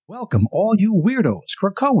Welcome, all you weirdos,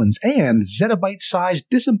 Krakoans, and zettabyte-sized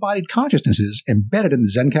disembodied consciousnesses embedded in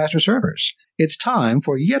the Zencastr servers. It's time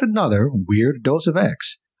for yet another Weird Dose of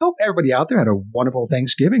X. Hope everybody out there had a wonderful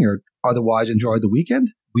Thanksgiving or otherwise enjoyed the weekend.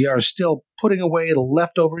 We are still putting away the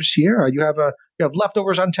leftovers here. You have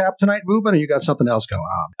leftovers on tap tonight, Ruben, or you got something else going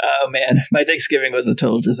on? Oh, man. My Thanksgiving was a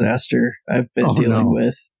total disaster. I've been dealing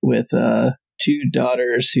with two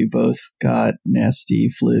daughters who both got nasty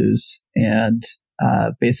flus, and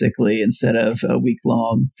basically, instead of a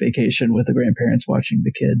week-long vacation with the grandparents watching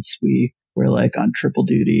the kids, we were like on triple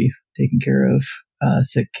duty, taking care of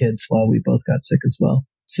sick kids while we both got sick as well.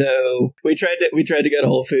 So we tried to go to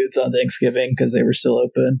Whole Foods on Thanksgiving because they were still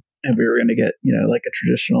open, and we were going to get like a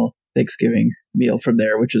traditional Thanksgiving meal from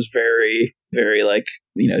there, which is very, very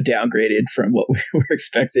downgraded from what we were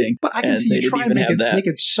expecting. But I can see you try and make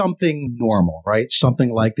it something normal, right?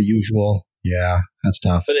 Something like the usual. Yeah, that's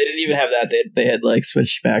tough. But they didn't even have that. They had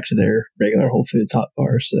switched back to their regular Whole Foods hot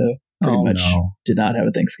bar, so pretty much did not have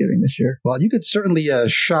a Thanksgiving this year. Well, you could certainly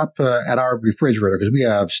shop at our refrigerator because we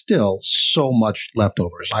have still so much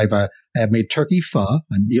leftovers. I have made turkey pho,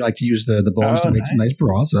 and you like to use the bones to make some nice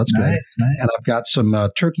broth, so that's good. Nice. And I've got some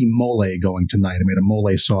turkey mole going tonight. I made a mole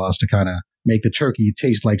sauce to kind of make the turkey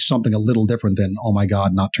taste like something a little different than, oh my God,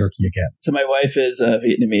 not turkey again. So my wife is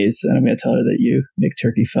Vietnamese, and I'm going to tell her that you make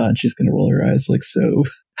turkey pho, and she's going to roll her eyes so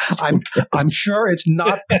I'm sure it's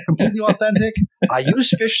not completely authentic. I use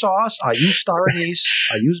fish sauce. I use star anise.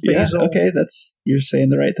 I use basil. Yeah, okay, you're saying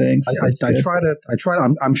the right things. I try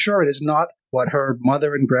to. I'm sure it is not what her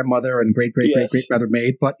mother and grandmother and great grandmother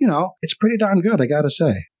made, but it's pretty darn good, I got to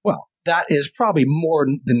say. Well, that is probably more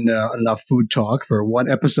than enough food talk for one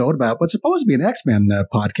episode about what's supposed to be an X-Men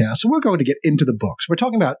podcast. So we're going to get into the books. We're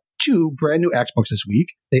talking about two brand new X books this week.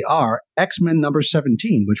 They are X-Men number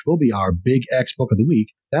 17, which will be our big X book of the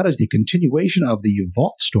week. That is the continuation of the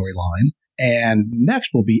Vault storyline. And next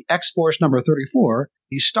will be X-Force number 34,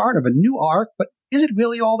 the start of a new arc, but is it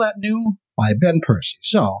really all that new? By Ben Percy.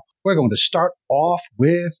 So we're going to start off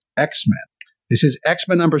with X-Men. This is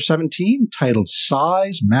X-Men number 17, titled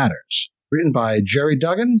Size Matters, written by Gerry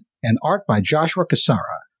Duggan and art by Joshua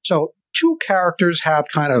Cassara. So two characters have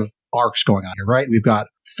kind of arcs going on here, right? We've got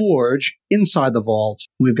Forge inside the vault.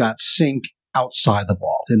 We've got Synch outside the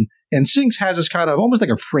vault. And Synch has this kind of almost like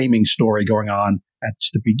a framing story going on at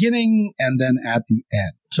the beginning and then at the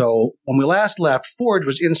end. So when we last left, Forge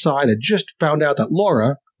was inside and just found out that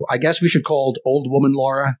Laura, I guess we should call it Old Woman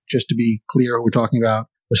Laura, just to be clear who we're talking about,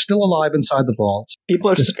 was still alive inside the vault. People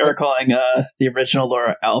are calling the original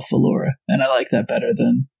Laura Alpha Laura, and I like that better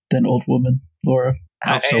than Old Woman Laura.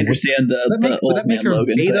 I understand the old man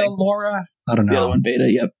Logan Beta thing. Laura? I don't know. The other one, Beta,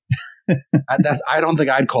 yep. I don't think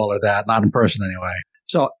I'd call her that, not in person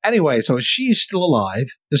anyway. So she's still alive,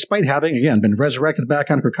 despite having, again, been resurrected back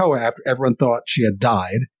on Krakoa after everyone thought she had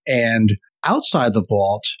died. And outside the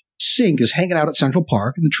vault, Synch is hanging out at Central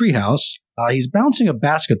Park in the treehouse. He's bouncing a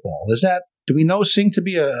basketball. Do we know Synch to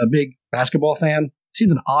be a big basketball fan?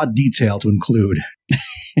 Seems an odd detail to include.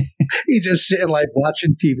 He's just sitting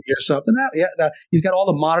watching TV or something. He's got all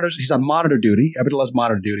the monitors. He's on monitor duty. Everybody loves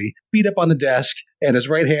monitor duty. Feet up on the desk, and his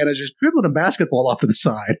right hand is just dribbling a basketball off to the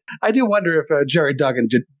side. I do wonder if Gerry Duggan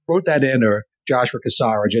wrote that in, or Joshua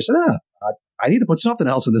Cassara just said, I need to put something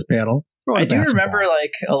else in this panel. I do remember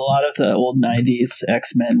a lot of the old 90s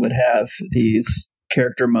X-Men would have these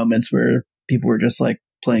character moments where people were just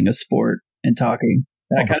playing a sport and talking.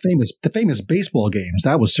 The famous baseball games,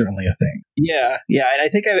 that was certainly a thing. Yeah, and I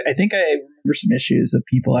think I remember some issues of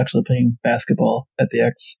people actually playing basketball at the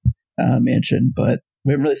X mansion, but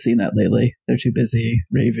we haven't really seen that lately. They're too busy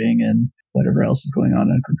raving and whatever else is going on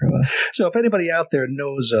in Krakoa. So if anybody out there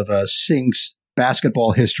knows of Synch's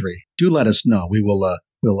basketball history, do let us know. We will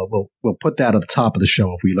we'll put that at the top of the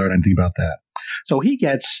show if we learn anything about that. So he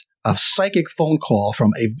gets a psychic phone call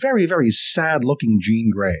from a very, very sad-looking Jean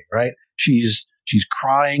Grey, right? She's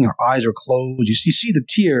crying. Her eyes are closed. You see the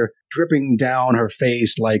tear dripping down her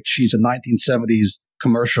face like she's a 1970s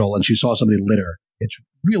commercial and she saw somebody litter. It's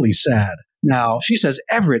really sad. Now, she says,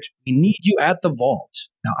 Everett, we need you at the vault.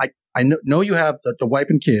 Now, I know you have the wife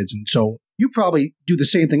and kids, and so you probably do the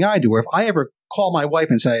same thing I do, where if I ever call my wife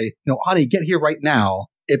and say, honey, get here right now,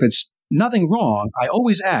 if it's nothing wrong, I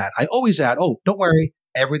always add, oh, don't worry,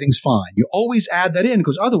 everything's fine. You always add that in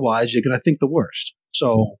because otherwise you're going to think the worst.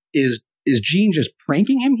 So is Jean just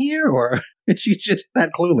pranking him here, or is she just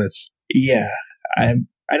that clueless? Yeah, I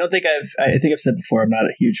think I've said before, I'm not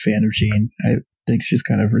a huge fan of Jean. I think she's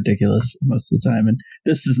kind of ridiculous most of the time, and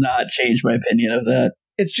this does not change my opinion of that.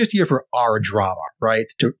 It's just here for our drama, right?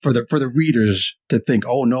 For the readers to think,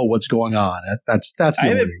 oh no, what's going on? That's the I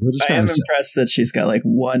am impressed that she's got like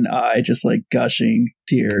one eye just like gushing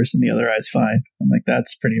tears and the other eye's fine. I'm like,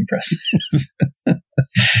 that's pretty impressive.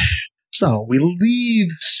 So we leave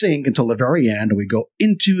Sync until the very end, and we go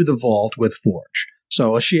into the vault with Forge.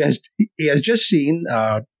 So he has just seen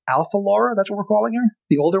Alpha Laura, that's what we're calling her?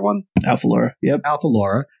 The older one? Alpha Laura, yep. Alpha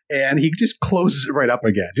Laura. And he just closes it right up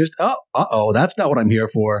again. Just, that's not what I'm here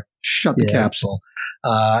for. Shut the capsule.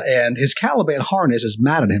 And his Caliban harness is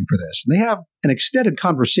mad at him for this. And they have an extended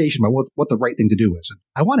conversation about what the right thing to do is. And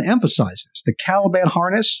I want to emphasize this. The Caliban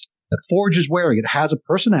harness that Forge is wearing, it has a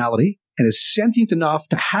personality and is sentient enough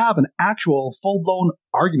to have an actual full-blown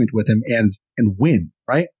argument with him and win,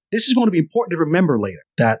 right? This is going to be important to remember later,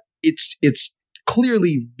 that it's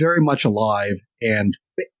clearly very much alive and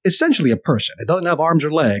essentially a person. It doesn't have arms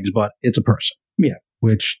or legs, but it's a person. Yeah.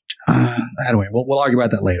 Which, anyway, we'll argue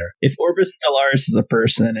about that later. If Orbis Stellaris is a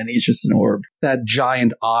person and he's just an orb. That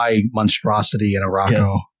giant eye monstrosity in Arakko.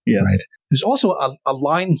 Yes. Right? There's also a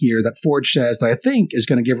line here that Forge says that I think is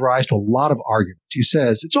going to give rise to a lot of arguments. He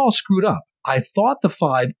says, it's all screwed up. I thought the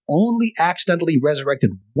 5 only accidentally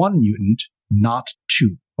resurrected one mutant, not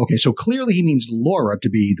 2. Okay, so clearly he means Laura to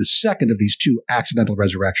be the second of these 2 accidental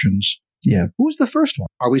resurrections. Yeah. Who's the first one?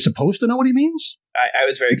 Are we supposed to know what he means? I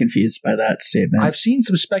was very confused by that statement. I've seen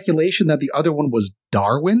some speculation that the other one was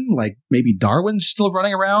Darwin, like maybe Darwin's still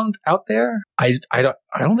running around out there. I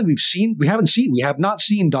don't think we have not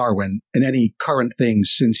seen Darwin in any current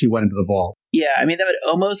things since he went into the vault. Yeah, I mean, that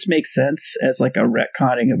would almost make sense as like a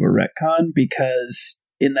retconning of a retcon, because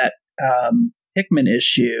in that Hickman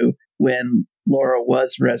issue, when Laura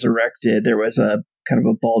was resurrected, there was a kind of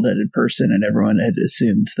a bald-headed person, and everyone had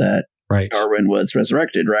assumed that Darwin was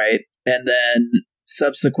resurrected, right? And then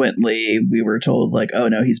subsequently, we were told, like, oh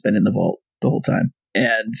no, he's been in the vault the whole time.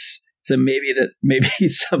 And so maybe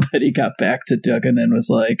somebody got back to Duggan and was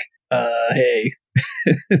like, hey,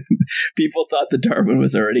 people thought that Darwin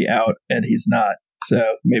was already out, and he's not.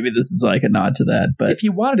 So maybe this is like a nod to that. But if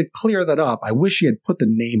you wanted to clear that up, I wish he had put the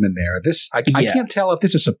name in there. I can't tell if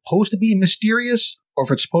this is supposed to be mysterious or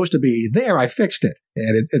if it's supposed to be there. I fixed it.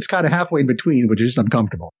 And it's kind of halfway in between, which is just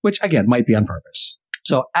uncomfortable, which again might be on purpose.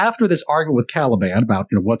 So after this argument with Caliban about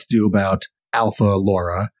what to do about Alpha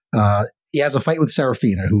Laura, he has a fight with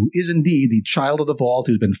Seraphina, who is indeed the child of the vault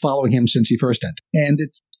who's been following him since he first entered. And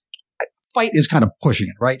fight is kind of pushing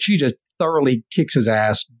it, right? She just thoroughly kicks his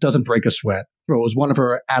ass, doesn't break a sweat, throws one of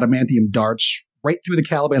her adamantium darts right through the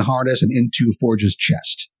Caliban harness and into Forge's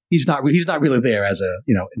chest. He's not really there as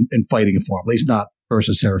in fighting form, at least not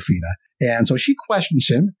versus Seraphina. And so she questions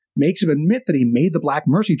him, makes him admit that he made the Black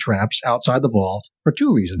Mercy traps outside the vault for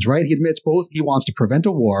 2 reasons, right? He admits both he wants to prevent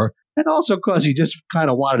a war and also because he just kind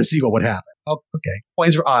of wanted to see what would happen. Oh, okay.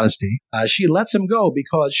 Points for honesty. She lets him go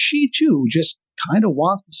because she too just kind of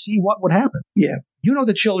wants to see what would happen. Yeah. You know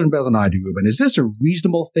the children better than I do, Ruben. Is this a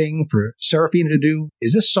reasonable thing for Seraphina to do?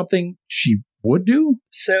 Is this something she would do?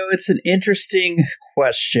 So it's an interesting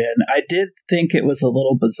question. I did think it was a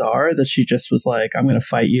little bizarre that she just was like, I'm going to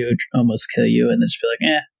fight you, almost kill you, and then she'd be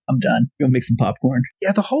like, I'm done. Go make some popcorn.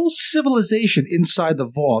 Yeah, the whole civilization inside the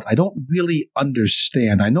vault, I don't really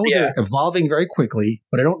understand. I know they're evolving very quickly,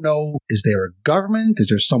 but I don't know, is there a government? Is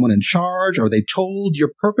there someone in charge? Are they told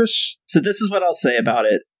your purpose? So this is what I'll say about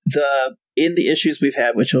it. In the issues we've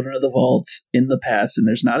had with Children of the Vault in the past, and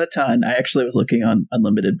there's not a ton, I actually was looking on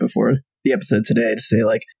Unlimited before the episode today to say,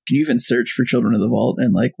 like, can you even search for Children of the Vault?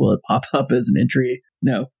 And, like, will it pop up as an entry?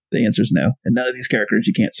 No. The answer is no. And none of these characters,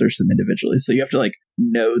 you can't search them individually. So you have to, like,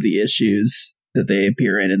 know the issues that they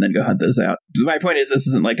appear in and then go hunt those out. My point is, this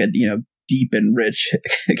isn't like a, deep and rich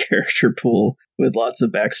character pool with lots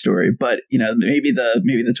of backstory. But, maybe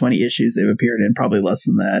the 20 issues they've appeared in, probably less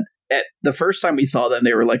than that. At the first time we saw them,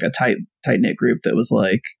 they were like a tight-knit group that was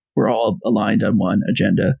like, we're all aligned on one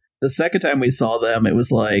agenda. The second time we saw them, it was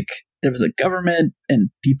like there was a government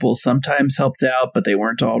and people sometimes helped out, but they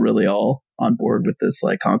weren't all on board with this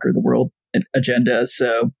like conquer the world agenda.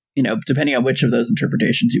 So, depending on which of those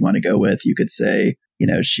interpretations you want to go with, you could say,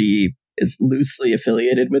 she is loosely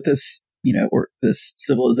affiliated with this, or this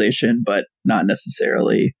civilization, but not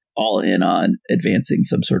necessarily all in on advancing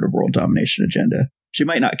some sort of world domination agenda. She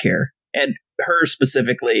might not care. And her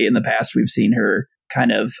specifically, in the past, we've seen her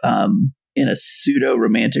kind of in a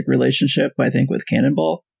pseudo-romantic relationship, I think, with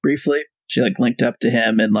Cannonball briefly. She like linked up to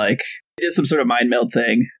him and like did some sort of mind meld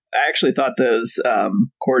thing. I actually thought those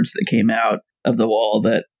cords that came out of the wall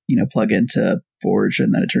that, plug into Forge,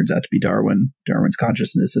 and then it turns out to be Darwin's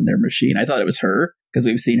consciousness in their machine. I thought it was her because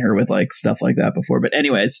we've seen her with like stuff like that before. But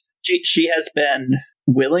anyways, she has been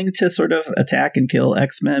willing to sort of attack and kill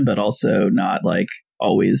X-Men, but also not like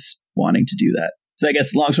always wanting to do that. So I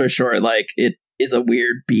guess long story short, like it is a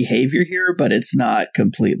weird behavior here, but it's not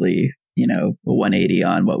completely, a 180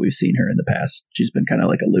 on what we've seen her in the past. She's been kind of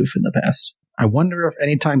like aloof in the past. I wonder if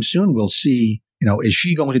anytime soon we'll see, is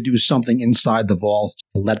she going to do something inside the vault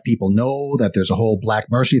to let people know that there's a whole Black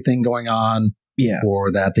Mercy thing going on? Yeah.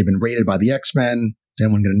 Or that they've been raided by the X-Men? Is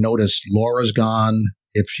anyone going to notice Laura's gone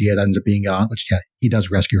if she had ends up being gone? Which, yeah, he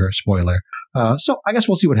does rescue her, spoiler. So I guess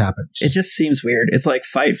we'll see what happens. It just seems weird. It's like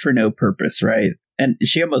fight for no purpose, right? And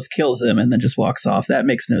she almost kills him and then just walks off. That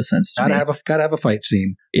makes no sense to me. Gotta have a fight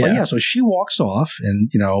scene. Yeah. But yeah, so she walks off and,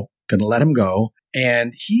 gonna let him go.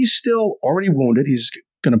 And he's still already wounded. He's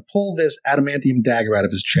going to pull this adamantium dagger out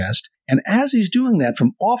of his chest. And as he's doing that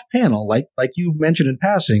from off panel, like you mentioned in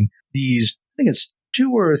passing, these, I think it's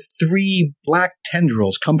 2 or 3 black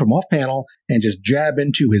tendrils come from off panel and just jab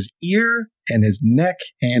into his ear and his neck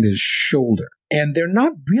and his shoulder. And they're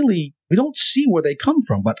not really, we don't see where they come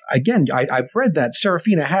from. But again, I've read that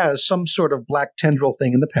Serafina has some sort of black tendril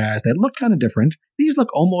thing in the past that look kind of different. These look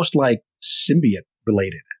almost like symbiote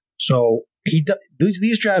related. So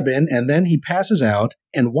these jab in, and then he passes out.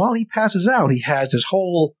 And while he passes out, he has this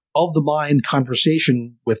whole of the mind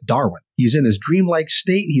conversation with Darwin. He's in this dreamlike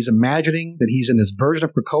state. He's imagining that he's in this version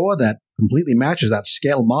of Krakoa that completely matches that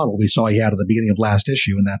scale model we saw he had at the beginning of last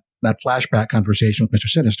issue in that flashback conversation with Mr.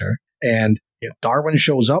 Sinister. And Darwin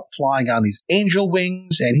shows up flying on these angel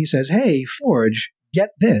wings, and he says, "Hey, Forge, get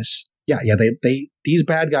this. Yeah, these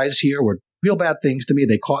bad guys here were real bad things to me.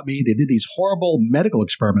 They caught me. They did these horrible medical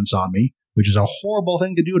experiments on me, which is a horrible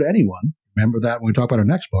thing to do to anyone. Remember that when we talk about our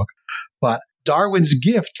next book. But Darwin's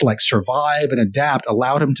gift to survive and adapt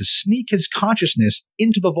allowed him to sneak his consciousness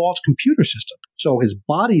into the vault's computer system. So his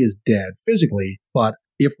body is dead physically, but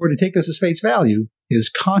if we're to take this as face value, his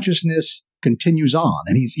consciousness continues on,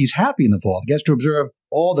 and he's happy in the vault. He gets to observe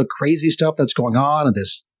all the crazy stuff that's going on in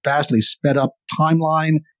this vastly sped up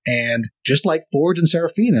timeline. And just like Forge and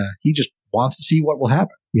Serafina, he just wants to see what will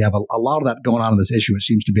happen. We have a lot of that going on in this issue, it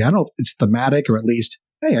seems to be. I don't know if it's thematic or at least,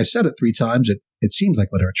 hey, I said it 3 times. It seems like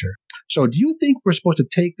literature. So do you think we're supposed to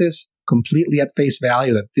take this completely at face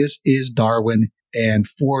value, that this is Darwin and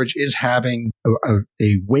Forge is having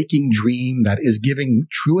a waking dream that is giving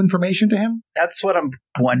true information to him? That's what I'm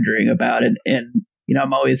wondering about. And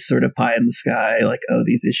I'm always sort of pie in the sky, like, oh,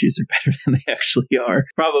 these issues are better than they actually are.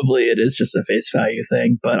 Probably it is just a face value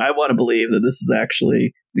thing, but I want to believe that this is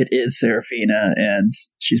actually, it is Serafina and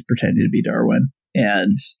she's pretending to be Darwin.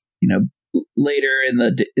 And, later in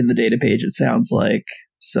the data page, it sounds like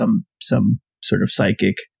some sort of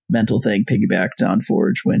psychic mental thing piggybacked on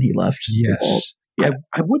Forge when he left the vault. Yeah.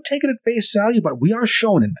 I would take it at face value, but we are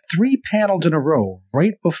shown in 3 panels in a row,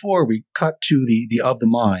 right before we cut to the of the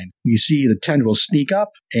mind. We see the tendrils sneak up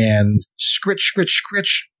and scritch,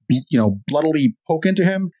 bloodily poke into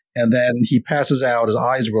him, and then he passes out, his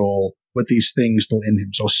eyes roll with these things still in him.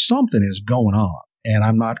 So something is going on, and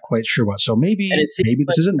I'm not quite sure what. So maybe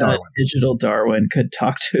this isn't Darwin. Digital Darwin could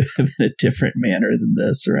talk to him in a different manner than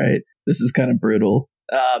this, right? This is kind of brutal.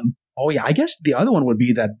 Oh, yeah. I guess the other one would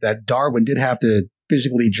be that Darwin did have to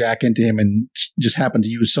physically jack into him and just happened to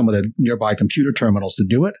use some of the nearby computer terminals to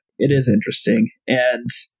do it. It is interesting. And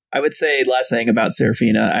I would say last thing about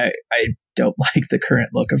Serafina, I don't like the current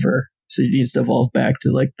look of her. So she needs to evolve back to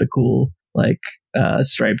the cool,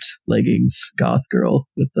 striped leggings goth girl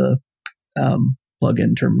with the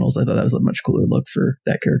plug-in terminals. I thought that was a much cooler look for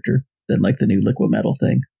that character than the new Liquid Metal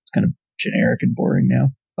thing. It's kind of generic and boring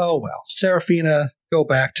now. Oh, well, Serafina, go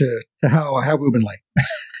back to how Ruben liked.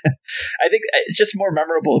 I think it's just more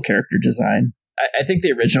memorable character design. I think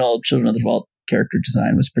the original Children of the Vault character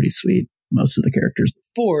design was pretty sweet. Most of the characters.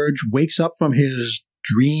 Forge wakes up from his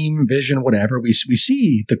dream, vision, whatever. We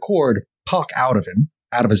see the cord puck out of him,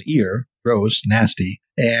 out of his ear. Gross, nasty.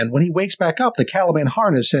 And when he wakes back up, the Caliban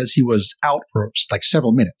harness says he was out for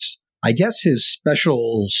several minutes. I guess his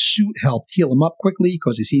special suit helped heal him up quickly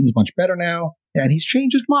because he seems much better now. And he's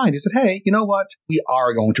changed his mind. He said, hey, you know what? We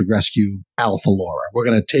are going to rescue Alpha Laura. We're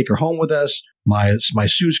going to take her home with us. My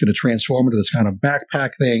suit's going to transform into this kind of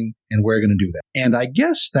backpack thing, and we're going to do that. And I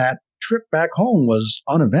guess that trip back home was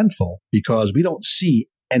uneventful because we don't see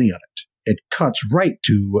any of it. It cuts right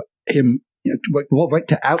to him, right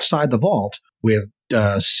to outside the vault with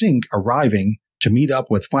Synch arriving to meet up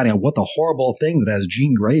with finding out what the horrible thing that has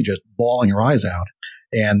Jean Grey just bawling her eyes out.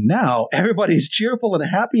 And now everybody's cheerful and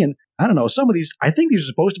happy. And I don't know, some of these, I think these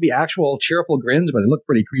are supposed to be actual cheerful grins, but they look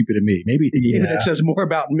pretty creepy to me. Maybe that says more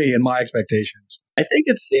about me and my expectations. I think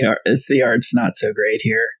it's the art's not so great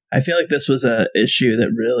here. I feel like this was a issue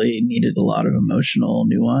that really needed a lot of emotional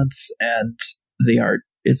nuance. And the art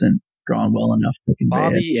isn't drawn well enough to convey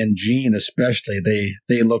Bobby and Jean especially,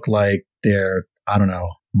 they look like they're, I don't know,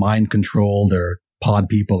 mind controlled or pod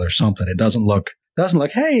people or something. It doesn't look,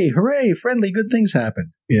 hey, hooray, friendly, good things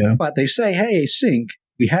happened. Yeah. But they say, hey, Sync,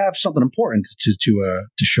 we have something important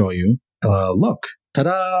to show you. Look,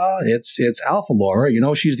 ta-da! It's Alpha Laura.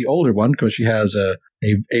 She's the older one because she has a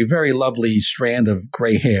very lovely strand of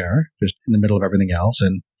gray hair just in the middle of everything else,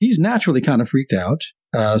 and he's naturally kind of freaked out.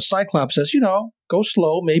 Cyclops says, go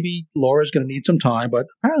slow. Maybe Laura's going to need some time, but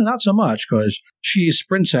apparently not so much because she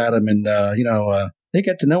sprints at him, and they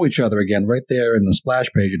get to know each other again right there in the splash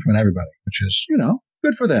page in front of everybody, which is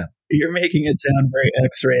good for them. You're making it sound very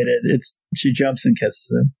X-rated. She jumps and kisses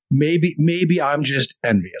him. Maybe I'm just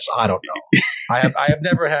envious. I don't know. I have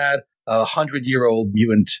never had a 100-year-old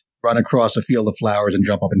mutant run across a field of flowers and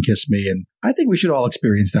jump up and kiss me. And I think we should all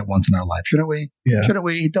experience that once in our life, shouldn't we? Yeah. Shouldn't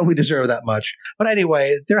we? Don't we deserve that much? But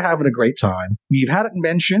anyway, they're having a great time. We've had it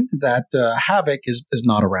mentioned that Havoc is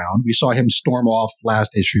not around. We saw him storm off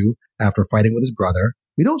last issue after fighting with his brother.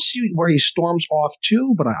 We don't see where he storms off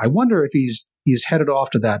to, but I wonder if he's headed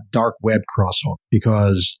off to that dark web crossover,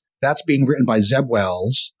 because that's being written by Zeb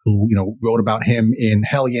Wells, who, wrote about him in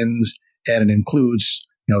Hellions, and it includes,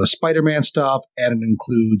 the Spider-Man stuff, and it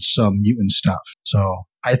includes some mutant stuff. So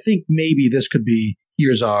I think maybe this could be,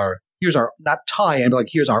 here's our not tie-in, but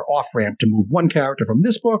here's our off-ramp to move one character from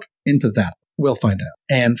this book into that. We'll find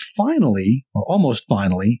out. And finally, or almost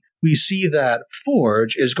finally, we see that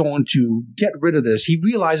Forge is going to get rid of this. He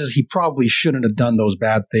realizes he probably shouldn't have done those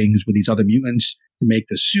bad things with these other mutants to make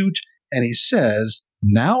the suit. And he says,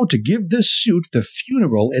 now to give this suit the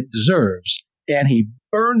funeral it deserves. And he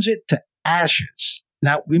burns it to ashes.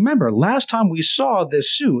 Now, remember, last time we saw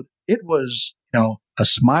this suit, it was, a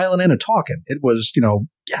smiling and a talking. It was,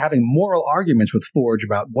 having moral arguments with Forge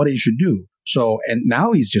about what he should do. So, and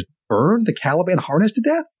now he's just burned the Caliban harness to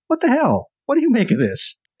death? What the hell? What do you make of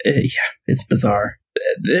this? Yeah, it's bizarre.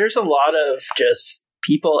 There's a lot of just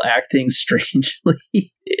people acting strangely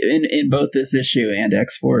in both this issue and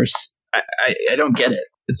X-Force. I don't get it.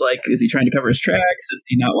 It's like, is he trying to cover his tracks? Does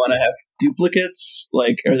he not want to have duplicates?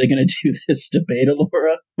 Are they going to do this to Beta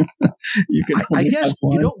Laura? I guess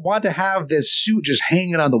you don't want to have this suit just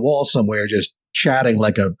hanging on the wall somewhere, just chatting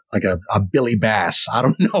like a Billy Bass. I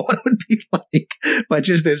don't know what it would be like, but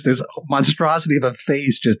just this monstrosity of a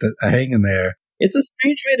face just hanging there. It's a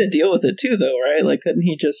strange way to deal with it too, though, right? Couldn't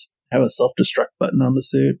he just have a self-destruct button on the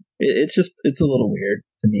suit? It's a little weird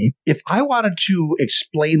to me. If I wanted to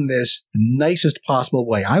explain this the nicest possible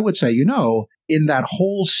way, I would say, in that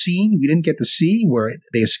whole scene we didn't get to see where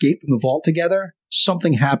they escaped from the vault together,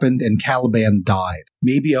 something happened and Caliban died.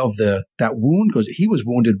 Maybe of that wound, because he was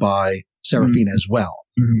wounded by Serafina as well.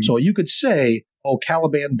 Mm-hmm. So you could say,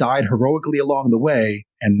 Caliban died heroically along the way,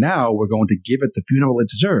 and now we're going to give it the funeral it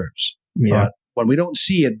deserves. Yeah. But when we don't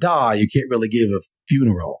see it die, you can't really give a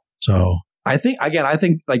funeral. So I think,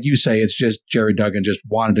 like you say, it's just Jerry Duggan just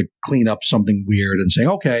wanted to clean up something weird and say,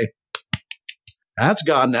 okay, that's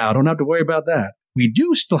gone now. Don't have to worry about that. We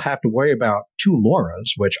do still have to worry about two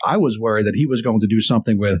Lauras, which I was worried that he was going to do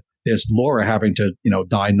something with this Laura having to,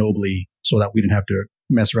 die nobly so that we didn't have to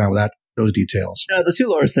mess around with those details. No, the two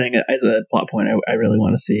Lauras thing is a plot point I really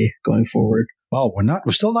want to see going forward. Oh,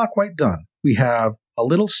 we're still not quite done. We have a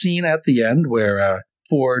little scene at the end where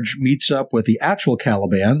Forge meets up with the actual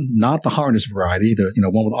Caliban, not the harness variety, the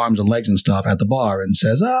one with arms and legs and stuff, at the bar, and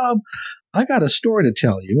says, I got a story to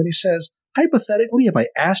tell you. And he says, hypothetically, if I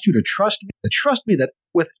asked you to trust me that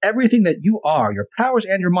with everything that you are, your powers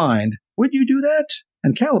and your mind, would you do that?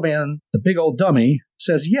 And Caliban, the big old dummy,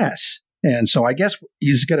 says yes. And so I guess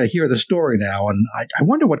he's going to hear the story now. And I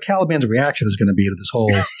wonder what Caliban's reaction is going to be to this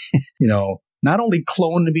whole, not only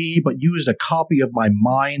cloned me, but used a copy of my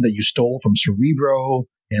mind that you stole from Cerebro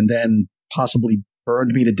and then possibly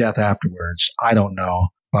burned me to death afterwards. I don't know.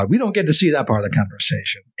 But we don't get to see that part of the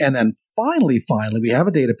conversation. And then finally, we have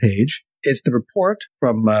a data page. It's the report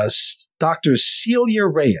from Dr. Celia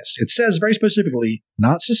Reyes. It says very specifically,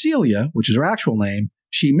 not Cecilia, which is her actual name.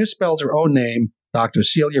 She misspells her own name, Dr.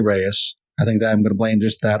 Celia Reyes. I think that I'm going to blame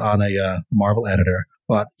just that on a Marvel editor.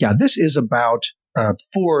 But yeah, this is about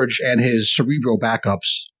Forge and his Cerebro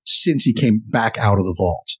backups since he came back out of the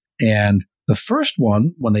vault. And the first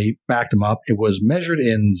one, when they backed him up, it was measured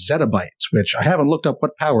in zettabytes, which I haven't looked up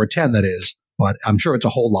what power 10 that is, but I'm sure it's a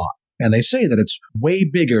whole lot. And they say that it's way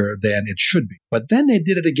bigger than it should be. But then they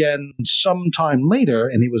did it again sometime later,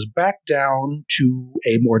 and it was back down to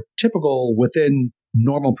a more typical within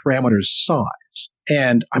normal parameters size.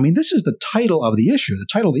 And I mean, this is the title of the issue. The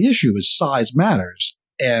title of the issue is Size Matters.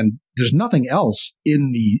 And there's nothing else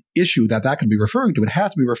in the issue that can be referring to. It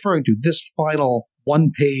has to be referring to this final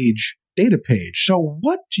one-page data page. So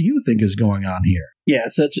what do you think is going on here? Yeah,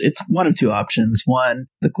 so it's one of two options. One,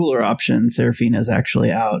 the cooler option, Serafina is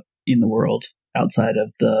actually out in the world outside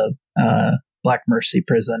of the Black Mercy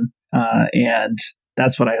prison. And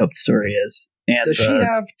that's what I hope the story is. And does she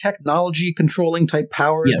have technology controlling type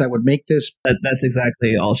powers that would make this? That's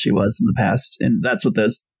exactly all she was in the past. And that's what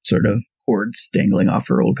those sort of cords dangling off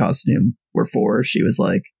her old costume were for. She was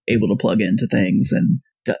like able to plug into things, and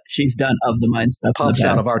she's done of the mind stuff. Pops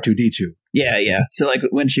out of R2-D2. Yeah. So like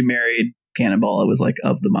when she married Cannonball, it was like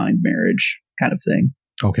of the mind marriage kind of thing.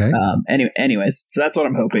 Okay. Anyways, so that's what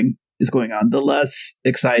I'm hoping is going on. The less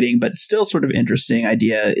exciting, but still sort of interesting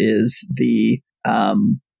idea is the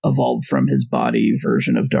evolved from his body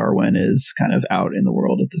version of Darwin is kind of out in the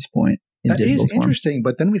world at this point. That is interesting,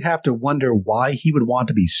 but then we'd have to wonder why he would want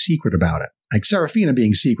to be secret about it. Like Serafina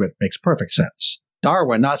being secret makes perfect sense.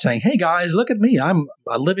 Darwin not saying, hey guys, look at me, I'm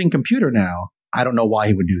a living computer now. I don't know why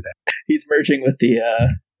he would do that. He's merging with the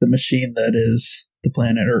machine that is the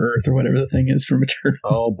planet or Earth or whatever the thing is from Eternal.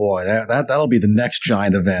 Oh boy, that'll be the next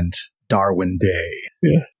giant event, Darwin Day.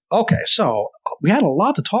 Yeah. Okay, so we had a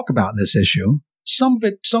lot to talk about in this issue. Some of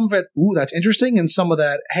it, ooh, that's interesting, and some of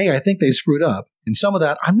that, hey, I think they screwed up. And some of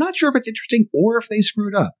that, I'm not sure if it's interesting or if they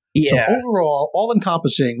screwed up. Yeah. So overall,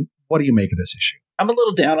 all-encompassing, what do you make of this issue? I'm a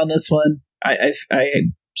little down on this one. I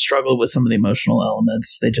struggled with some of the emotional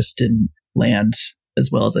elements. They just didn't land as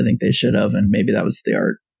well as I think they should have, and maybe that was the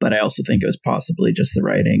art. But I also think it was possibly just the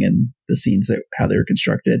writing and the scenes, how they were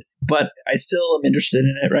constructed. But I still am interested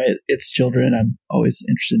in it, right? It's children. I'm always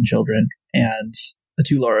interested in children. And the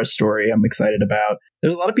two Laura story I'm excited about.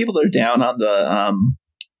 There's a lot of people that are down on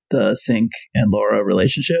the Synch and Laura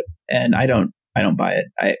relationship, and I don't buy it.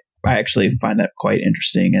 I actually find that quite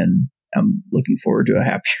interesting, and I'm looking forward to a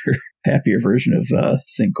happier version of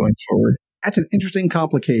Synch going forward. That's an interesting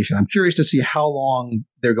complication. I'm curious to see how long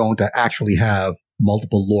they're going to actually have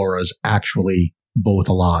multiple Lauras actually both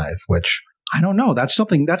alive, which I don't know. That's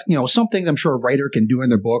something some things I'm sure a writer can do in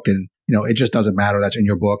their book, and it just doesn't matter. That's in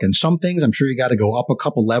your book. And some things I'm sure you got to go up a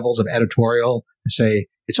couple levels of editorial and say,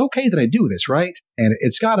 it's okay that I do this, right? And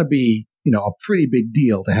it's got to be, a pretty big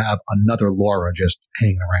deal to have another Laura just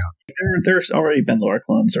hanging around. There's already been Laura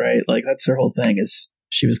clones, right? Like that's her whole thing is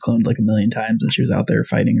she was cloned like a million times and she was out there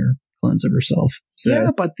fighting her clones of herself. So,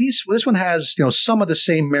 yeah, but this one has, some of the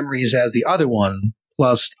same memories as the other one,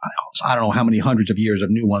 plus I don't know how many hundreds of years of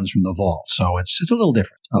new ones from the vault. So it's a little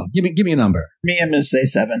different. Oh, give me a number. Me, I'm going to say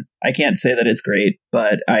 7. I can't say that it's great,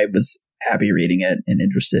 but I was happy reading it and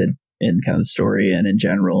interested in kind of the story. And in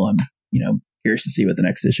general, I'm, curious to see what the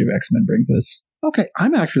next issue of X-Men brings us. Okay,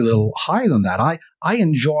 I'm actually a little higher than that. I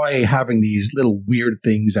enjoy having these little weird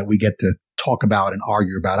things that we get to talk about and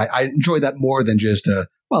argue about. I enjoy that more than just that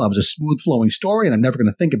was a smooth flowing story and I'm never going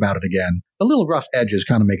to think about it again. The little rough edges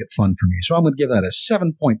kind of make it fun for me. So I'm going to give that a 7.5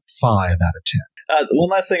 out of 10.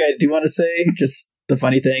 One last thing I do want to say, just the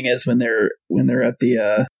funny thing is when they're at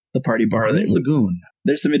the party bar, Green Lagoon.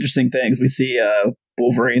 There's some interesting things. We see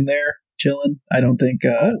Wolverine there chilling. I don't think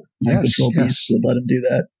Beast would let him do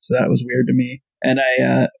that. So that was weird to me. And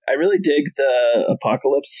I really dig the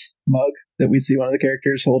Apocalypse mug that we see one of the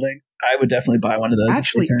characters holding. I would definitely buy one of those.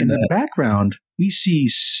 Actually, in the background, we see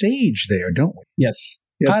Sage there, don't we? Yes.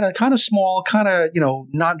 Yep. Kind of small,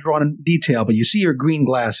 not drawn in detail, but you see her green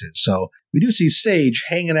glasses. So we do see Sage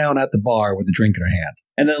hanging out at the bar with a drink in her hand.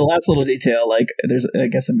 And then the last little detail, like there's, I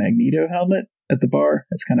guess, a Magneto helmet at the bar.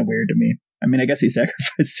 That's kind of weird to me. I mean, I guess he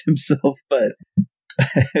sacrificed himself, but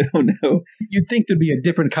I don't know. You'd think there'd be a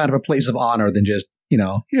different kind of a place of honor than just,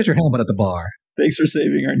 here's your helmet at the bar. Thanks for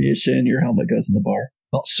saving our nation. Your helmet goes in the bar.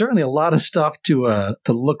 Well, certainly a lot of stuff to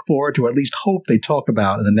look forward to, or at least hope they talk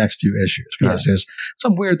about in the next few issues, because there's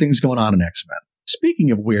some weird things going on in X-Men.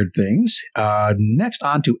 Speaking of weird things, next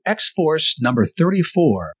on to X-Force number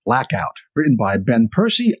 34, Blackout, written by Ben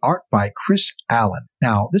Percy, art by Chris Allen.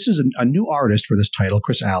 Now, this is a new artist for this title,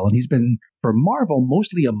 Chris Allen. He's been, for Marvel,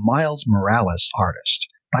 mostly a Miles Morales artist.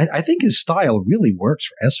 I think his style really works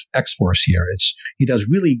for X-Force here. He does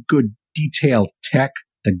really good detailed tech,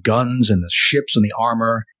 the guns and the ships and the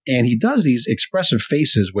armor, and he does these expressive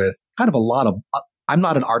faces with kind of a lot of... I'm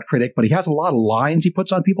not an art critic, but he has a lot of lines he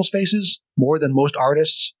puts on people's faces, more than most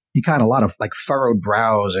artists. He kind of a lot of like furrowed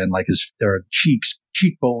brows and like their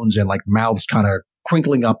cheekbones and like mouths kind of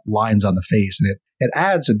crinkling up lines on the face. And it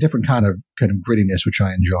adds a different kind of grittiness, which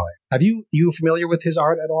I enjoy. Have you familiar with his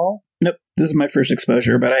art at all? Nope. This is my first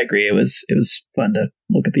exposure, but I agree. It was fun to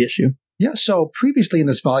look at the issue. Yeah, so previously in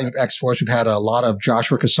this volume of X-Force, we've had a lot of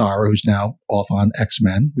Joshua Cassara, who's now off on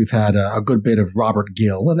X-Men. We've had a good bit of Robert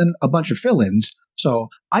Gill, and then a bunch of fill-ins. So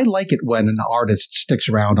I like it when an artist sticks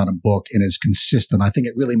around on a book and is consistent. I think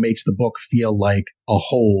it really makes the book feel like a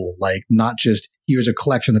whole, like not just here's a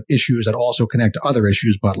collection of issues that also connect to other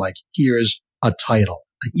issues, but like here's a title.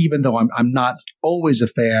 Like, even though I'm not always a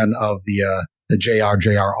fan of the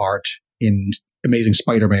JR art in Amazing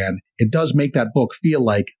Spider-Man, it does make that book feel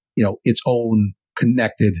like, its own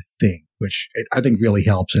connected thing, which I think really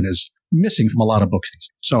helps and is missing from a lot of books these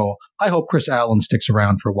days. So I hope Chris Allen sticks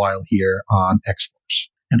around for a while here on X-Force.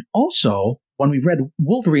 And also, when we read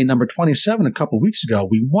Wolverine number 27 a couple weeks ago,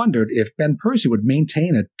 we wondered if Ben Percy would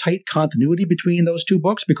maintain a tight continuity between those two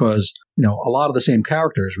books because, a lot of the same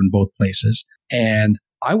characters were in both places. And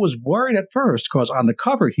I was worried at first because on the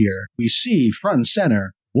cover here, we see front and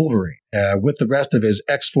center Wolverine with the rest of his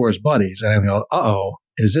X-Force buddies. And I go, uh-oh,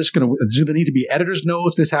 is this going to need to be editor's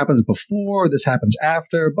notes? This happens before, this happens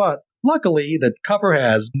after. But luckily, the cover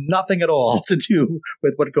has nothing at all to do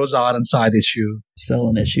with what goes on inside the issue. Sell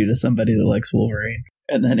an issue to somebody that likes Wolverine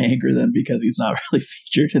and then anger them because he's not really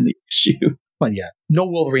featured in the issue. But yeah, no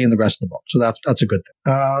Wolverine in the rest of the book. So that's a good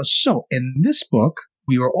thing. So in this book,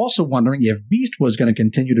 we were also wondering if Beast was going to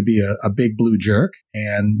continue to be a big blue jerk.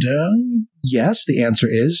 And yes, the answer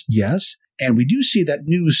is yes. And we do see that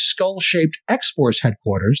new skull-shaped X-Force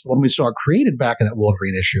headquarters, the one we saw created back in that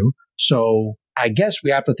Wolverine issue. So I guess we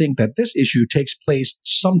have to think that this issue takes place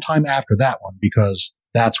sometime after that one because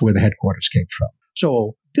that's where the headquarters came from.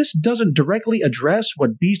 So this doesn't directly address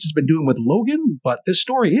what Beast has been doing with Logan, but this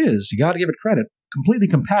story is, you got to give it credit, completely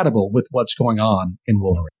compatible with what's going on in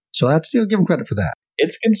Wolverine. So that's, give him credit for that.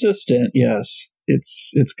 It's consistent, yes.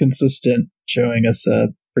 It's consistent, showing us a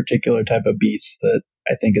particular type of beast that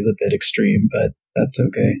I think is a bit extreme, but that's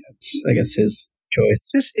okay. It's, I guess, his choice.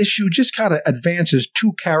 This issue just kind of advances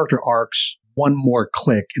two character arcs one more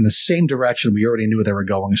click in the same direction we already knew they were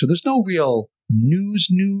going. So there's no real news.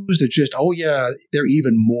 They're just, oh yeah, they're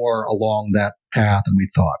even more along that path than we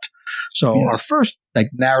thought. So yes. Our first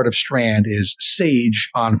narrative strand is Sage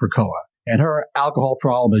on Krakoa, and her alcohol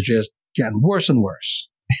problem is just getting worse and worse.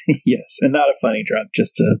 Yes, and not a funny drunk,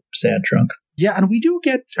 just a sad drunk. Yeah, and we do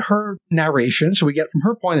get her narration. So we get from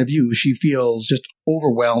her point of view, she feels just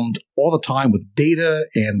overwhelmed all the time with data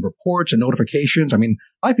and reports and notifications. I mean,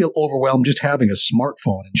 I feel overwhelmed just having a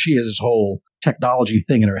smartphone, and she has this whole technology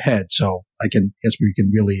thing in her head. So I guess we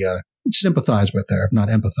can really sympathize with her, if not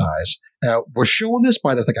empathize. We're showing this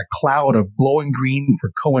by this a cloud of glowing green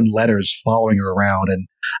Krakoan letters following her around. And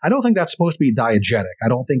I don't think that's supposed to be diegetic. I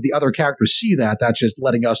don't think the other characters see that. That's just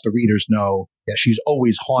letting us, the readers, know that she's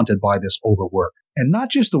always haunted by this overwork. And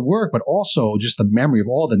not just the work, but also just the memory of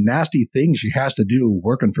all the nasty things she has to do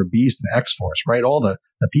working for Beast and X-Force, right? All the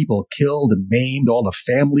people killed and maimed, all the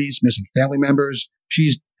families, missing family members.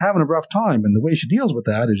 She's having a rough time. And the way she deals with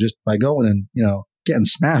that is just by going and, getting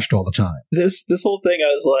smashed all the time. This whole thing,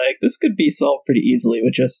 I was like, this could be solved pretty easily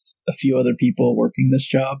with just a few other people working this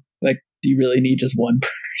job. Do you really need just one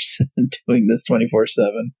person doing this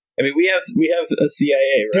 24/7? I mean, we have a CIA,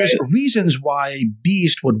 right? There's reasons why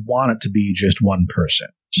Beast would want it to be just one person.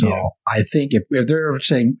 So yeah. I think if they're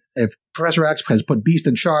saying, if Professor X has put Beast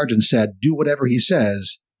in charge and said, do whatever he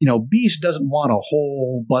says, Beast doesn't want a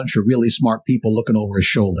whole bunch of really smart people looking over his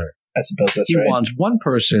shoulder. I suppose that's right. He wants one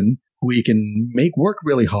person who he can make work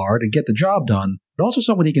really hard and get the job done, but also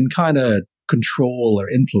someone he can kind of control or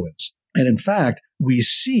influence. And in fact, we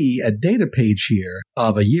see a data page here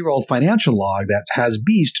of a year-old financial log that has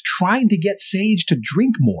Beast trying to get Sage to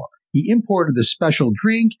drink more. He imported this special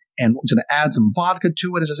drink and was going to add some vodka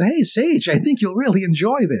to it and says, hey, Sage, I think you'll really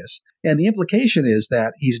enjoy this. And the implication is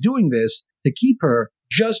that he's doing this to keep her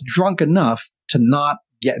just drunk enough to not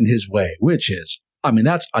get in his way, which is,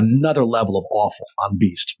 that's another level of awful on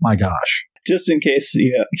Beast. My gosh. Just in case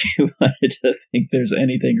you wanted to think there's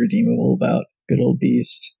anything redeemable about good old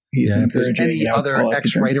Beast. He's if there's any other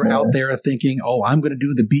ex-writer out there thinking, I'm going to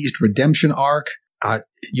do the Beast redemption arc,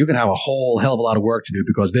 you're going to have a whole hell of a lot of work to do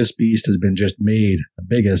because this Beast has been just made the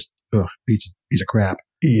biggest piece of crap.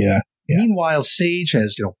 Yeah. Meanwhile, Sage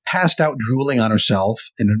has, passed out drooling on herself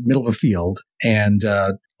in the middle of a field, and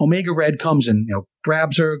Omega Red comes and,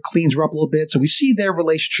 grabs her, cleans her up a little bit. So we see their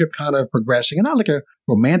relationship kind of progressing, and not like a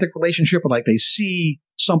romantic relationship, but they see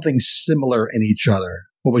something similar in each other.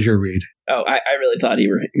 What was your read? Oh, I really thought he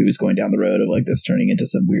was going down the road of this turning into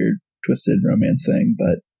some weird twisted romance thing,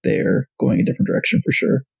 but they're going a different direction for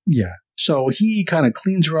sure. Yeah. So he kind of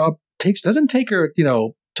cleans her up, doesn't take her,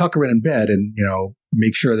 tuck her in bed and,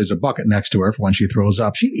 make sure there's a bucket next to her for when she throws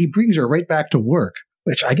up. He brings her right back to work.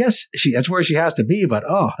 which I guess that's where she has to be, but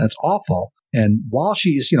that's awful. And while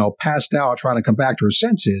she's, passed out trying to come back to her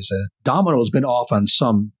senses, Domino's been off on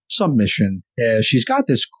some mission. She's got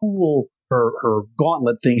this cool, her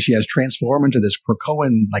gauntlet thing she has transformed into this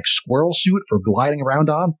Krakoan like squirrel suit for gliding around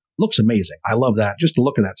on. Looks amazing. I love that. Just to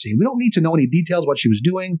look at that scene. We don't need to know any details what she was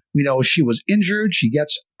doing. We know she was injured. She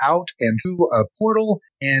gets out and through a portal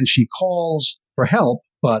and she calls for help,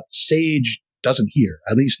 but Sage doesn't hear,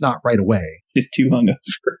 at least not right away. She's too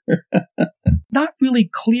hungover. Not really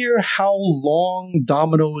clear how long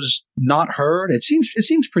Domino's not heard. It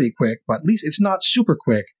seems pretty quick, but at least it's not super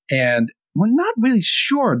quick. And we're not really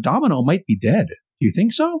sure Domino might be dead. Do you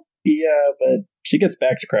think so? Yeah, but she gets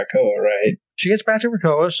back to Krakoa, right? She gets back to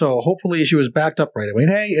Krakoa, so hopefully she was backed up right away.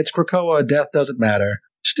 And hey, it's Krakoa, death doesn't matter.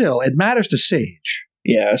 Still, it matters to Sage.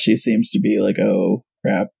 Yeah, she seems to be like, oh,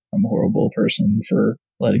 crap, I'm a horrible person for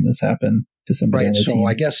letting this happen to somebody on the team. So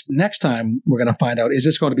I guess next time we're going to find out, is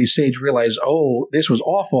this going to be Sage realize, oh, this was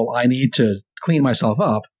awful, I need to clean myself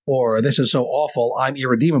up, or this is so awful, I'm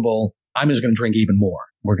irredeemable, I'm just going to drink even more.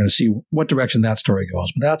 We're going to see what direction that story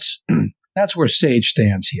goes. But that's where Sage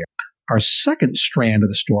stands here. Our second strand of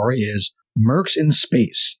the story is Mercs in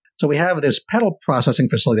space. So we have this petal processing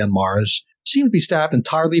facility on Mars, seemed to be staffed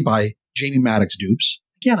entirely by Jamie Maddox dupes.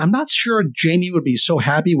 Again, I'm not sure Jamie would be so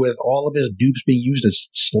happy with all of his dupes being used as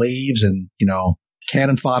slaves and,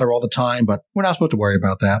 cannon fodder all the time, but we're not supposed to worry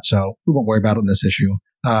about that, so we won't worry about it in this issue.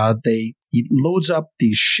 He loads up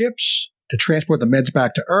these ships to transport the meds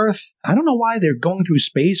back to Earth. I don't know why they're going through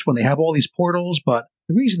space when they have all these portals, but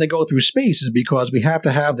the reason they go through space is because we have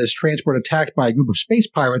to have this transport attacked by a group of space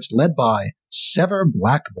pirates led by Sever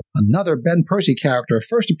Blackmore, another Ben Percy character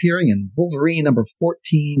first appearing in Wolverine number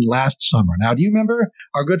 14 last summer. Now, do you remember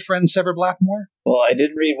our good friend Sever Blackmore? Well, I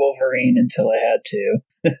didn't read Wolverine until I had to,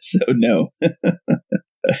 so no.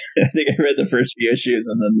 I think I read the first few issues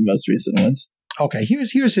and then the most recent ones. Okay,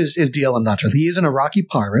 here's his deal in a nutshell. He is an Iraqi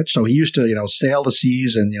pirate, so he used to, sail the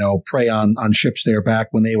seas and, prey on ships there back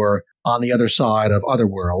when they were on the other side of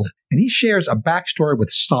Otherworld. And he shares a backstory with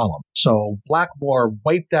Solemn. So Blackmore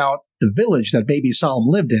wiped out the village that baby Solemn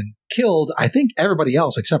lived in, killed, I think, everybody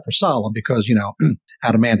else except for Solemn because,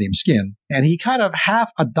 adamantium skin. And he kind of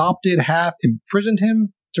half adopted, half imprisoned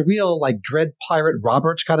him. It's a real, Dread Pirate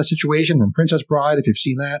Roberts kind of situation from Princess Bride, if you've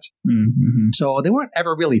seen that. Mm-hmm. So they weren't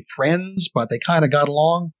ever really friends, but they kind of got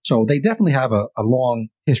along. So they definitely have a long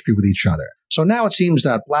history with each other. So now it seems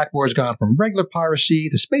that Blackmore's gone from regular piracy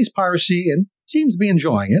to space piracy and seems to be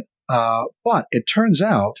enjoying it. But it turns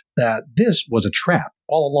out that this was a trap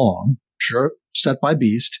all along, sure, set by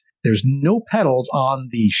Beast. There's no pedals on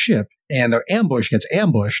the ship, and their ambush gets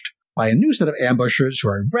ambushed by a new set of ambushers who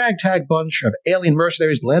are a ragtag bunch of alien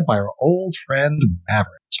mercenaries led by our old friend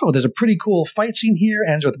Maverick. So there's a pretty cool fight scene here,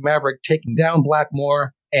 ends with Maverick taking down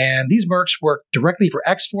Blackmore, and these mercs work directly for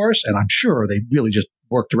X-Force, and I'm sure they really just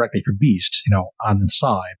work directly for Beast, on the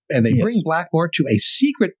side. And they bring Blackmore to a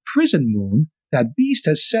secret prison moon that Beast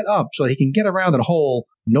has set up so he can get around that whole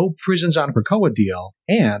no prisons on Krakoa deal,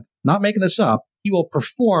 and, not making this up, he will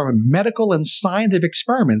perform medical and scientific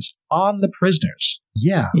experiments on the prisoners.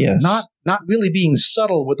 Yeah. Yes. Not really being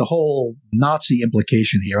subtle with the whole Nazi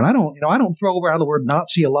implication here. And I don't throw around the word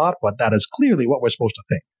Nazi a lot, but that is clearly what we're supposed to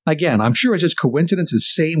think. Again, I'm sure it's just coincidence the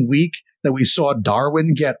same week that we saw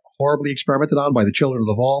Darwin get horribly experimented on by the Children of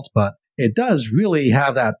the Vault, but it does really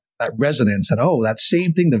have that resonance that, that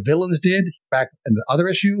same thing the villains did back in the other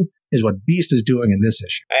issue is what Beast is doing in this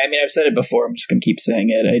issue. I mean, I've said it before. I'm just going to keep saying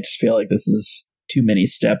it. I just feel like this is too many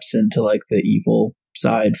steps into the evil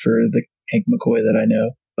side for the Hank McCoy that I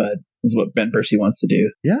know, but this is what Ben Percy wants to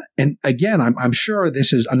do. Yeah, and again, I'm sure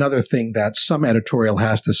this is another thing that some editorial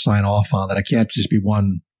has to sign off on, that it can't just be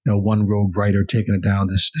one rogue writer taking it down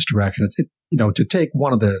this direction. To take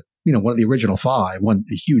one of the original five, one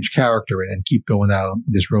huge character and keep going down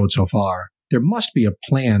this road so far, there must be a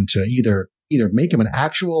plan to either make him an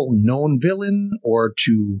actual known villain or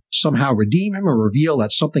to somehow redeem him or reveal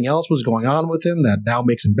that something else was going on with him that now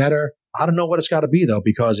makes him better. I don't know what it's got to be, though,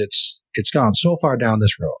 because it's gone so far down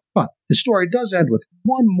this road. But the story does end with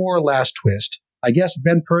one more last twist. I guess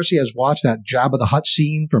Ben Percy has watched that Jabba the Hutt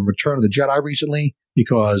scene from Return of the Jedi recently,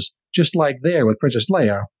 because just like there with Princess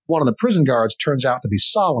Leia, one of the prison guards turns out to be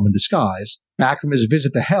Solemn in disguise, back from his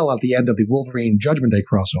visit to Hell at the end of the Wolverine Judgment Day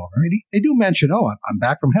crossover. And they do mention, I'm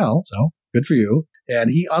back from Hell, so good for you. And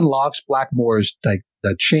he unlocks Blackmore's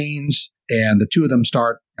the chains, and the two of them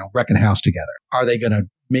start wrecking house together. Are they going to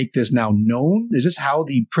make this now known? Is this how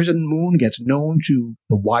the prison moon gets known to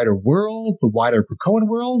the wider world, the wider Krakoan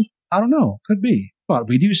world? I don't know. Could be. But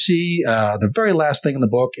we do see the very last thing in the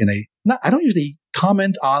book I don't usually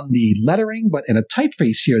comment on the lettering, but in a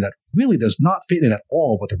typeface here that really does not fit in at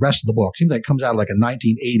all with the rest of the book. Seems like it comes out of like a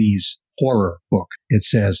 1980s horror book. It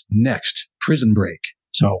says, next, Prison Break.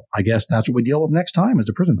 So I guess that's what we deal with next time is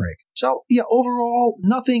the Prison Break. So yeah, overall,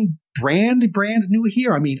 nothing brand new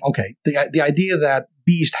here. I mean, okay, the idea that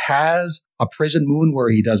Beast has a prison moon where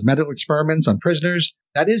he does medical experiments on prisoners,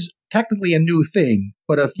 that is technically a new thing.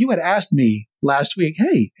 But if you had asked me last week,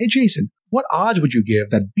 hey, Jason, what odds would you give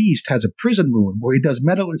that Beast has a prison moon where he does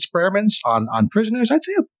medical experiments on prisoners? I'd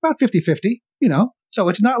say about 50-50, So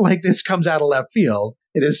it's not like this comes out of left field.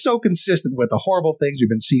 It is so consistent with the horrible things we've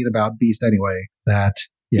been seeing about Beast anyway that,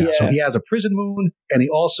 So he has a prison moon, and he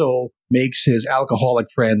also makes his alcoholic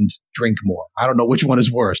friend drink more. I don't know which one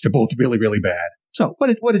is worse. They're both really, really bad. So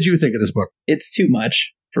what did you think of this book? It's too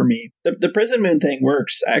much for me. The prison moon thing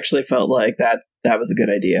works. I actually felt like that was a good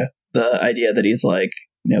idea. The idea that he's like,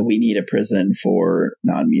 we need a prison for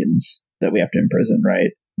non-mutants that we have to imprison, right?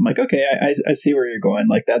 I'm like, okay, I see where you're going.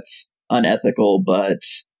 Like, that's unethical, but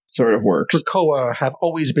sort of works. Krakoa have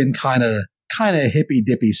always been kind of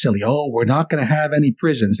hippy-dippy silly. Oh, we're not going to have any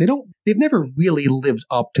prisons. They've never really lived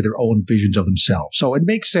up to their own visions of themselves. So it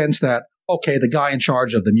makes sense that, okay, the guy in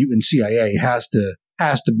charge of the mutant CIA has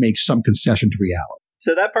to make some concession to reality.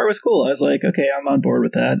 So that part was cool. I was like, okay, I'm on board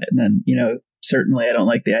with that. And then, certainly I don't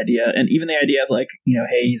like the idea. And even the idea of like,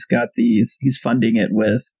 hey, he's funding it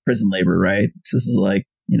with prison labor, right? So this is like,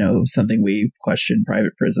 something we question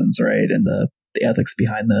private prisons, right? And the ethics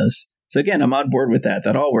behind those. So again, I'm on board with that.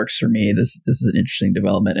 That all works for me. This is an interesting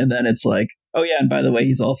development. And then it's like, oh yeah, and by the way,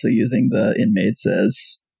 he's also using the inmates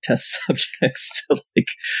as test subjects to like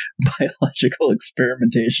biological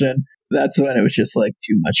experimentation. That's when it was just like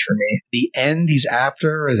too much for me. The end he's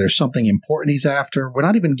after, is there something important he's after? We're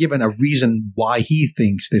not even given a reason why he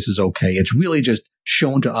thinks this is okay. It's really just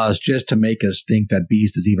shown to us just to make us think that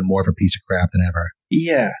Beast is even more of a piece of crap than ever.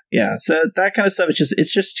 Yeah. So that kind of stuff,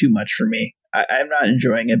 it's just too much for me. I'm not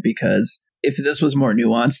enjoying it because if this was more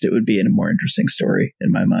nuanced, it would be in a more interesting story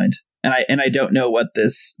in my mind. And I don't know what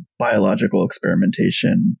this biological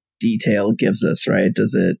experimentation detail gives us, right?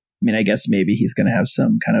 I guess maybe he's going to have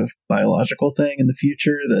some kind of biological thing in the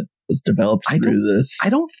future that was developed through this. I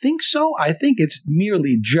don't think so. I think it's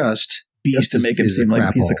merely just Beast to make him seem like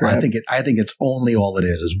a piece of crap. I think it's only all it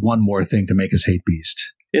is one more thing to make us hate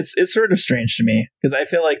Beast. It's sort of strange to me because I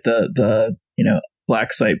feel like the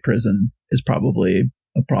black site prison is probably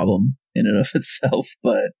a problem in and of itself,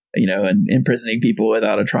 but and imprisoning people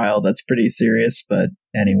without a trial, that's pretty serious. But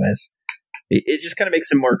anyways, it just kind of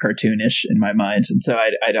makes him more cartoonish in my mind, and so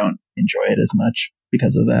I don't enjoy it as much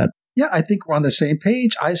because of that. Yeah, I think we're on the same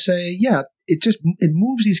page. I say, it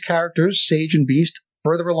moves these characters, Sage and Beast,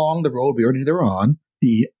 further along the road we already they're on.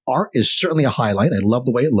 The art is certainly a highlight. I love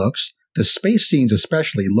the way it looks. The space scenes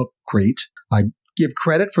especially look great. I give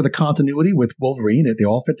credit for the continuity with Wolverine. They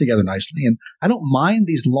all fit together nicely. And I don't mind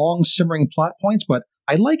these long simmering plot points, but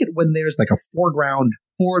I like it when there's like a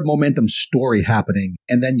forward momentum story happening,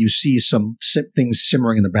 and then you see some things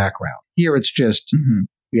simmering in the background. Here it's just,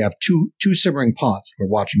 we have two simmering pots. We're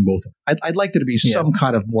watching both of them. I'd like there to be some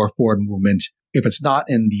kind of more forward movement. If it's not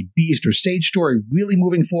in the Beast or Sage story really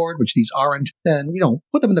moving forward, which these aren't, then,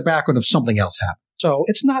 put them in the background of something else happening. So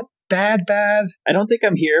it's not bad. I don't think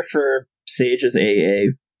I'm here for Sage's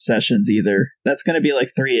AA sessions either. That's going to be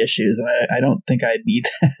like 3 issues, and I don't think I need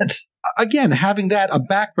that. Again, having a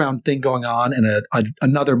background thing going on and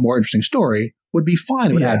another more interesting story would be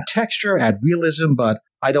fine. It would add texture, add realism, but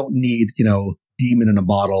I don't need, demon in a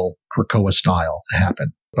bottle Krakoa style to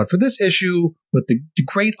happen. But for this issue, with the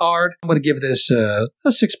great art, I'm going to give this a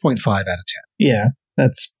 6.5 out of 10. Yeah,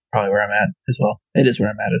 that's probably where I'm at as well. It is where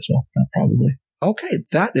I'm at as well, probably. Okay,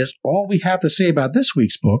 that is all we have to say about this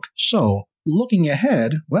week's book. So, looking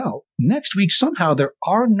ahead, well, next week somehow there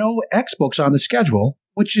are no X books on the schedule,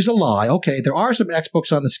 which is a lie. Okay, there are some X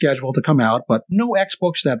books on the schedule to come out, but no X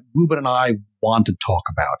books that Ruben and I want to talk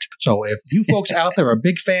about. So if you folks out there are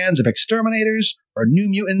big fans of Exterminators or New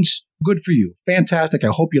Mutants, good for you. Fantastic. I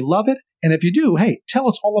hope you love it. And if you do, hey, tell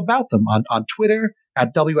us all about them on Twitter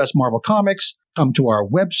at WS Marvel Comics. Come to our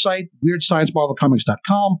website,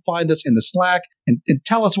 WeirdScienceMarvelComics.com. Find us in the Slack and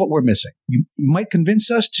tell us what we're missing. You might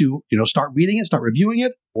convince us to, start reading it, start reviewing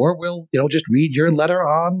it, or we'll, just read your letter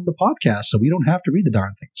on the podcast so we don't have to read the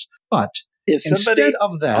darn things. But instead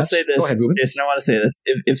of that, I'll say this, go ahead, Ruben. Jason, I want to say this.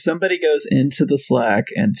 If somebody goes into the Slack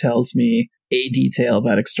and tells me a detail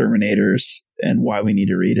about Exterminators and why we need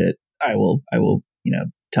to read it, I will,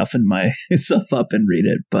 toughen myself up and read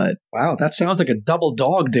it. But wow, that sounds like a double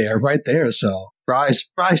dog dare right there. So rise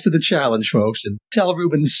to the challenge, folks, and tell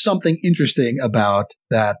Ruben something interesting about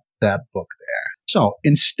that book there. So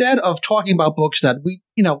instead of talking about books that we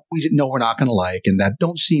know we're not going to like and that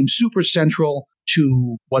don't seem super central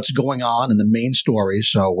to what's going on in the main story,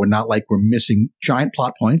 so we're not like we're missing giant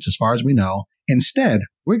plot points as far as we know. Instead,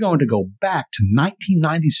 we're going to go back to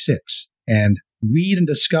 1996 and read and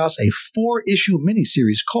discuss a 4-issue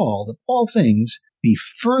miniseries called, of all things, The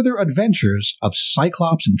Further Adventures of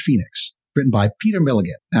Cyclops and Phoenix, written by Peter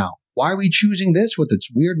Milligan. Now, why are we choosing this with its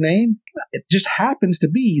weird name? It just happens to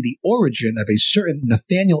be the origin of a certain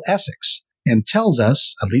Nathaniel Essex and tells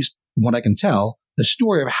us, at least from what I can tell, the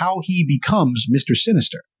story of how he becomes Mr.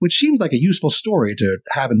 Sinister, which seems like a useful story to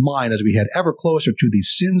have in mind as we head ever closer to the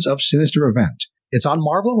Sins of Sinister event. It's on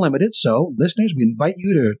Marvel Unlimited, so listeners, we invite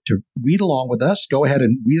you to read along with us. Go ahead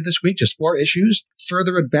and read it this week, just 4 issues,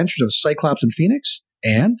 Further Adventures of Cyclops and Phoenix,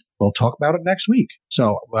 and we'll talk about it next week.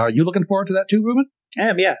 So are you looking forward to that too, Ruben? I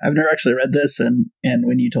am, yeah. I've never actually read this, and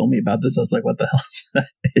when you told me about this, I was like, what the hell is that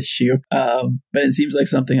issue? But it seems like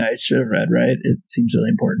something I should have read, right? It seems really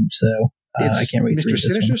important, so I can't wait to read Mr.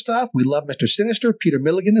 Sinister stuff. We love Mr. Sinister. Peter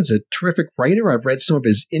Milligan is a terrific writer. I've read some of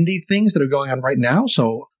his indie things that are going on right now,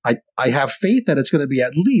 so I have faith that it's going to be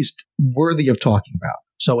at least worthy of talking about.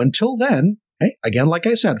 So until then, hey, again, like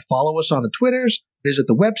I said, follow us on the Twitters, visit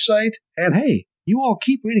the website, and hey, you all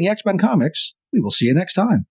keep reading X-Men comics. We will see you next time.